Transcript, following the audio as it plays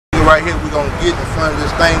right here, we're gonna get in front of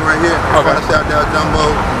this thing right here, in front of South Dallas Jumbo,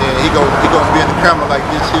 and then he gonna be in the camera like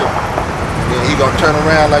this here. And then he gonna turn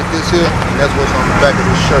around like this here, and that's what's on the back of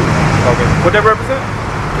this shirt. Okay. What that represent?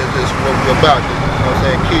 This is what we're about. This, you know what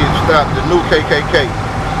I'm saying? Kids stop. The new KKK.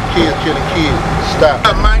 Kids killing kids. Stop.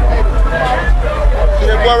 Mike. See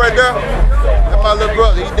that boy right there? That's my little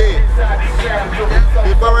brother. He dead. See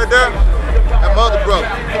that boy right there? That's my other brother.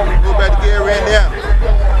 Go back to Gary, Indiana.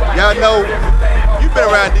 Y'all know, you been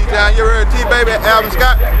around D-Town. You ever heard of T-Baby, Alvin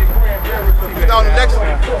Scott? He's on the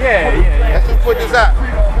Lexington. Yeah. That's who put this out.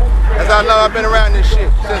 That's how long I've been around this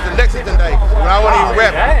shit, since the Lexington days, when I wasn't even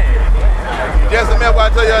rapping. Just remember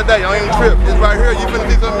what I told you the other day, I don't even trip. This right here, you finna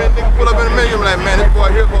see some niggas pull up in a minute, you be like, man, this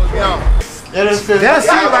boy here supposed to be on. That's it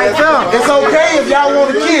right there. It's okay if y'all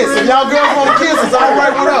want to kiss. If y'all girls want to kiss, it's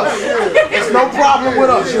alright with us. It's no problem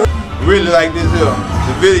with us. Really like this here.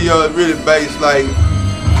 The video is really based like,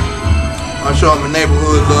 I'm showing my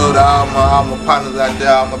neighborhood love to all my partners out there,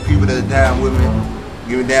 all my people that's down with me.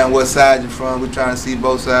 Give me down what side you're from. We're trying to see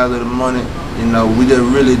both sides of the money. You know, we just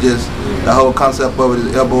really just, the whole concept of it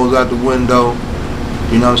is elbows out the window.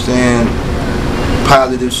 You know what I'm saying?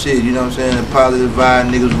 Positive shit, you know what I'm saying? A positive vibe,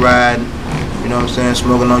 niggas riding. You know what I'm saying?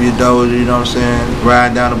 Smoking on your doors, you know what I'm saying?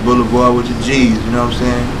 Riding down the boulevard with your G's, you know what I'm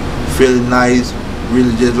saying? Feeling nice.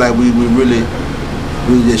 Really just like we really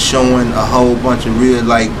just showing a whole bunch of real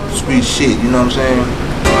like street shit, you know what I'm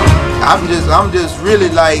saying? I'm just really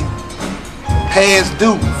like past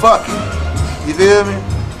due, fuck it. You feel me?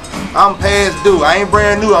 I'm past due. I ain't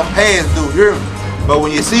brand new, I'm past due, you hear me? But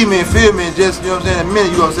when you see me and feel me, and just, you know what I'm saying, in a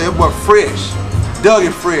minute, you gonna say, that boy fresh. Doug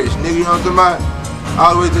it fresh, nigga, you know what I'm talking about?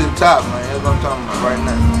 All the way to the top, man. That's what I'm talking about right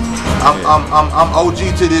now. I'm OG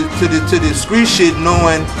to this street shit,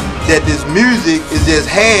 knowing that this music is just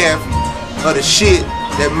half of the shit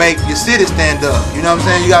that make your city stand up. You know what I'm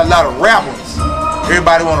saying? You got a lot of rappers.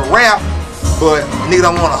 Everybody wanna rap, but nigga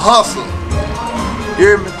don't wanna hustle.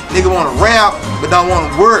 You hear me? Nigga wanna rap, but don't wanna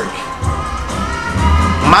work.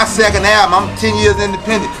 My second album, I'm 10 years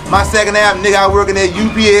independent. My second album, nigga, I working at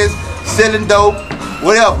UPS, selling dope,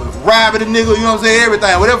 whatever. Robbing a nigga, you know what I'm saying?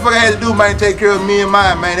 Everything. Whatever fuck I had to do, man, take care of me and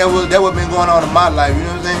mine, man. That what been going on in my life, you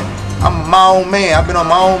know what I'm saying? I'm my own man. I've been on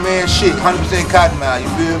my own man shit. 100% Kottonmouth, you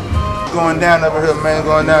feel? Going down over here, man.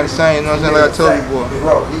 Going down the same, you know what I'm saying? Like I told you, boy.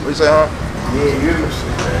 What you say, huh?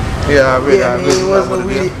 Yeah, I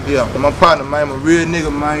really. Yeah, my partner, man, I'm a real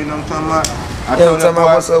nigga, man. You know what I'm talking about? I told that boy,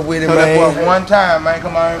 what's up with it, man? One time, man.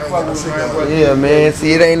 Come on and fuck with me, man. Yeah, man.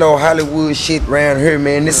 See, it ain't no Hollywood shit around here,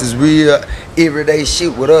 man. This is real everyday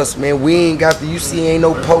shit with us, man. We ain't got the, you see, ain't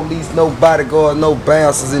no police, no bodyguards, no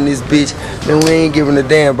bouncers in this bitch. Man, we ain't giving a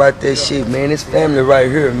damn about that shit, man. It's family right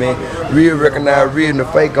here, man. Real recognize real and the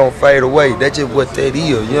fake gon' fade away. That's just what that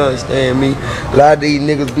is, you understand me? A lot of these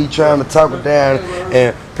niggas be trying to talk it down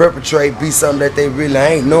and perpetrate, be something that they really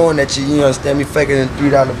ain't, knowing that you understand me, faking a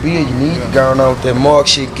 $3 bill. You need to go on with that mark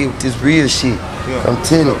shit, get with this real shit. I'm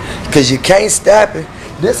telling you, because you can't stop it.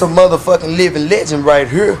 This a motherfucking living legend right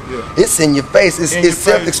here. It's in your face. It's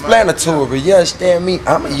self-explanatory. You understand me?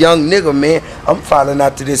 I'm a young nigga, man. I'm falling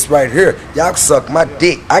out to this right here. Y'all can suck my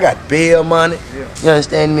dick. I got bail money. You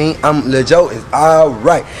understand me? I'm legit. It's all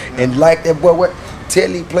right. And like that boy, what? Tell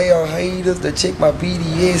these player haters to check my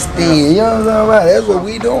PDS thing. You know what I'm talking about? That's what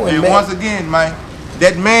we doing, and man. Once again, man,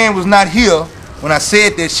 that man was not here when I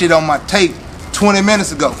said that shit on my tape 20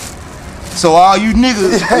 minutes ago. So all you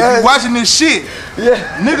niggas, if you watching this shit,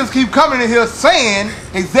 niggas keep coming in here saying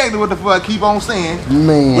exactly what the fuck I keep on saying.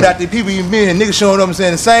 Man. Without the people even being here, niggas showing up and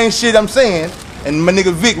saying the same shit I'm saying. And my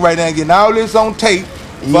nigga Vic right now getting all this on tape.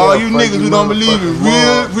 For all you niggas who don't believe in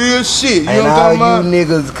real shit, you know what I'm talking about? And all you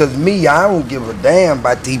niggas, cause me, I don't give a damn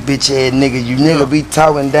about these bitch ass niggas. You niggas be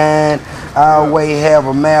talking down, I always have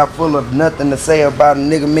a mouth full of nothing to say about a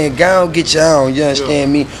nigga. Man, go on, get your own, you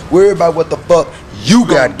understand me? Worry about what the fuck you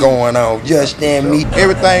got going on, you understand me?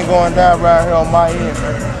 Everything going down right here on my end,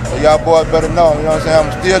 man. So y'all boys better know, you know what I'm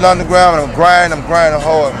saying? I'm still underground, I'm grinding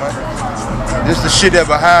hard, man. This is the shit that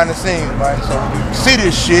behind the scenes, man. So you see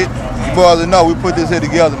this shit, you boys know we put this here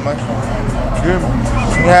together, man. You hear me?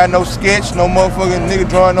 We had no sketch, no motherfucking nigga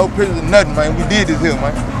drawing no pictures or nothing, man. We did this here,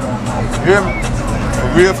 man. You hear me?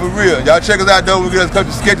 For real. Y'all check us out though, we get us a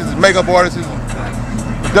couple of sketches and makeup artists and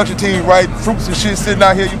production team writing fruits and shit sitting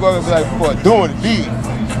out here, you boys be like, boy, doing it big.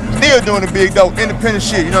 Still doing it big though, independent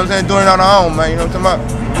shit, you know what I'm saying? Doing it on our own, man, you know what I'm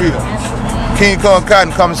talking about? Real. King Kong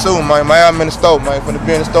Cotton coming soon, man. I'm in the store, man. Finna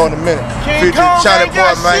be in the store in a minute. Featuring Charlie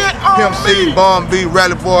Boy, man. Pimp C, Bomb B,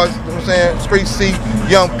 Rally Boys, you know what I'm saying? Street C,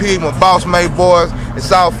 Young Pig, my Boss Made Boys.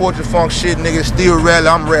 It's all Fortune Funk shit, nigga. Still rally,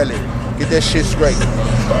 I'm rally. Get that shit straight.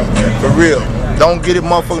 For real. Don't get it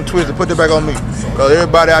motherfucking twisted. Put it back on me. Cause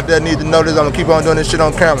everybody out there needs to know this. I'm gonna keep on doing this shit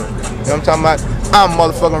on camera. You know what I'm talking about? I'm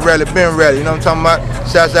motherfucking Rally, been Rally. You know what I'm talking about?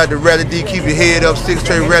 Shouts out to Rally D, keep your head up. 6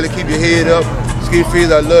 straight Rally, keep your head up. Ski Fees,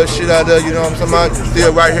 I love shit out there, you know what I'm talking about?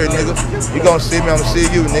 Still right here, nigga. You gonna see me, I'm gonna see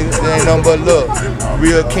you, nigga. It ain't nothing but love.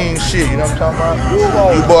 Real king shit, you know what I'm talking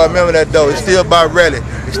about? You boy, remember that though. It's still about Rally.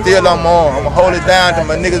 It's still on my arm. I'm gonna hold it down till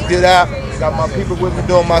my niggas get out. Got my people with me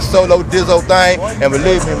doing my solo Dizzo thing. And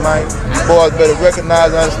believe me, man, you boys better recognize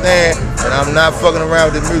and understand that I'm not fucking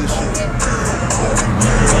around with this music shit.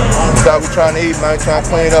 That's how we trying to eat, man. Trying to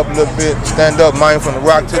clean it up a little bit. Stand up, man, from the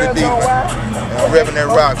rock to the deep, man. I'm repping that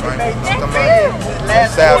rock, man. I'm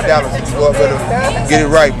South Dallas. You boy better get it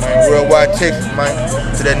right, man. Worldwide Texas, man.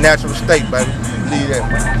 To that natural state, baby. Believe that,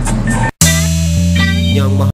 man.